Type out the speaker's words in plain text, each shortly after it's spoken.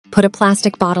Put a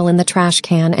plastic bottle in the trash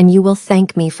can and you will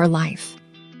thank me for life.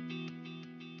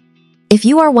 If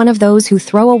you are one of those who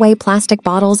throw away plastic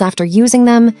bottles after using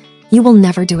them, you will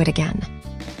never do it again.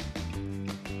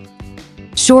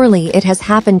 Surely it has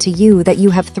happened to you that you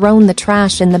have thrown the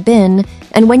trash in the bin,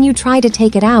 and when you try to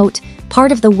take it out,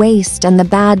 part of the waste and the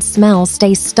bad smell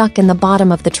stays stuck in the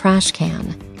bottom of the trash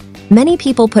can. Many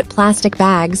people put plastic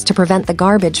bags to prevent the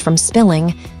garbage from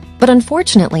spilling, but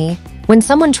unfortunately, when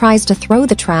someone tries to throw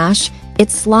the trash,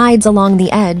 it slides along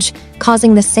the edge,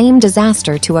 causing the same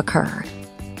disaster to occur.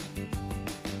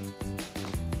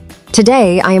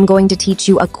 Today, I am going to teach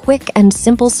you a quick and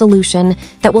simple solution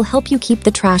that will help you keep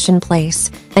the trash in place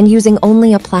and using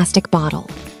only a plastic bottle.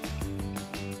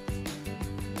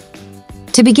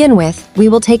 To begin with, we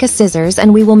will take a scissors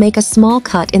and we will make a small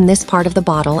cut in this part of the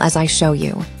bottle as I show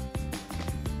you.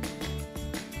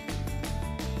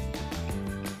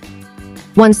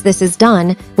 Once this is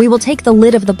done, we will take the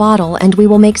lid of the bottle and we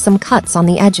will make some cuts on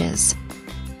the edges.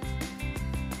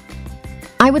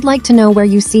 I would like to know where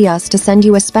you see us to send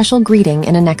you a special greeting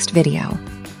in a next video.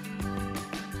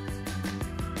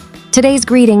 Today's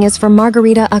greeting is from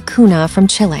Margarita Acuna from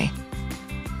Chile.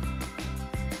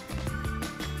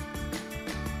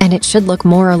 And it should look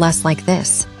more or less like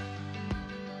this.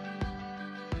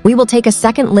 We will take a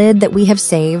second lid that we have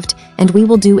saved and we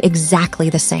will do exactly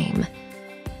the same.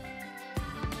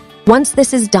 Once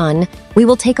this is done, we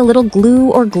will take a little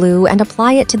glue and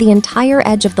apply it to the entire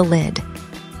edge of the lid.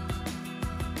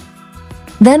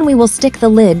 Then we will stick the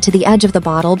lid to the edge of the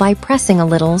bottle by pressing a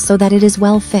little so that it is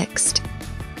well fixed.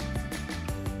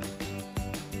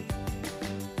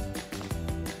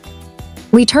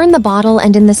 We turn the bottle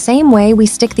and in the same way we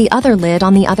stick the other lid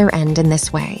on the other end in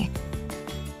this way.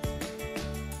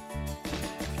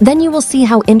 Then you will see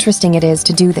how interesting it is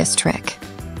to do this trick.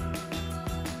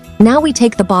 Now we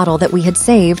take the bottle that we had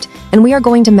saved and we are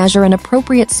going to measure an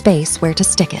appropriate space where to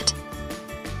stick it.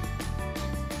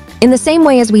 In the same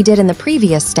way as we did in the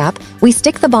previous step, we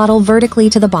stick the bottle vertically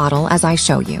to the bottle as I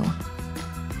show you.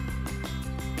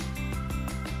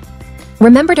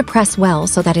 Remember to press well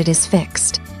so that it is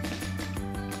fixed.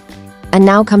 And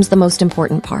now comes the most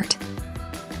important part.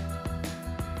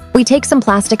 We take some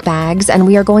plastic bags and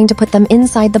we are going to put them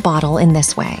inside the bottle in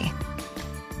this way.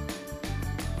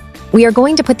 We are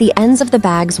going to put the ends of the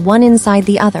bags one inside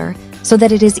the other so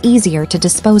that it is easier to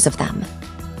dispose of them.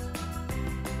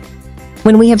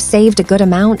 When we have saved a good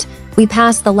amount, we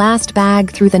pass the last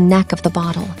bag through the neck of the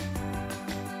bottle.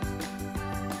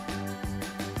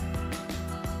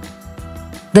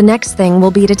 The next thing will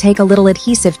be to take a little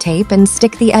adhesive tape and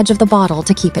stick the edge of the bottle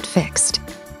to keep it fixed.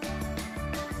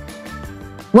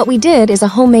 What we did is a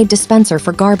homemade dispenser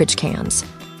for garbage cans.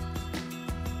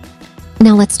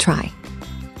 Now let's try.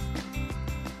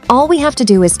 All we have to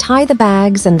do is tie the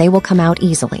bags and they will come out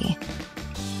easily.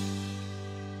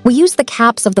 We use the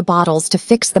caps of the bottles to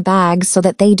fix the bags so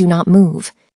that they do not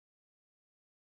move.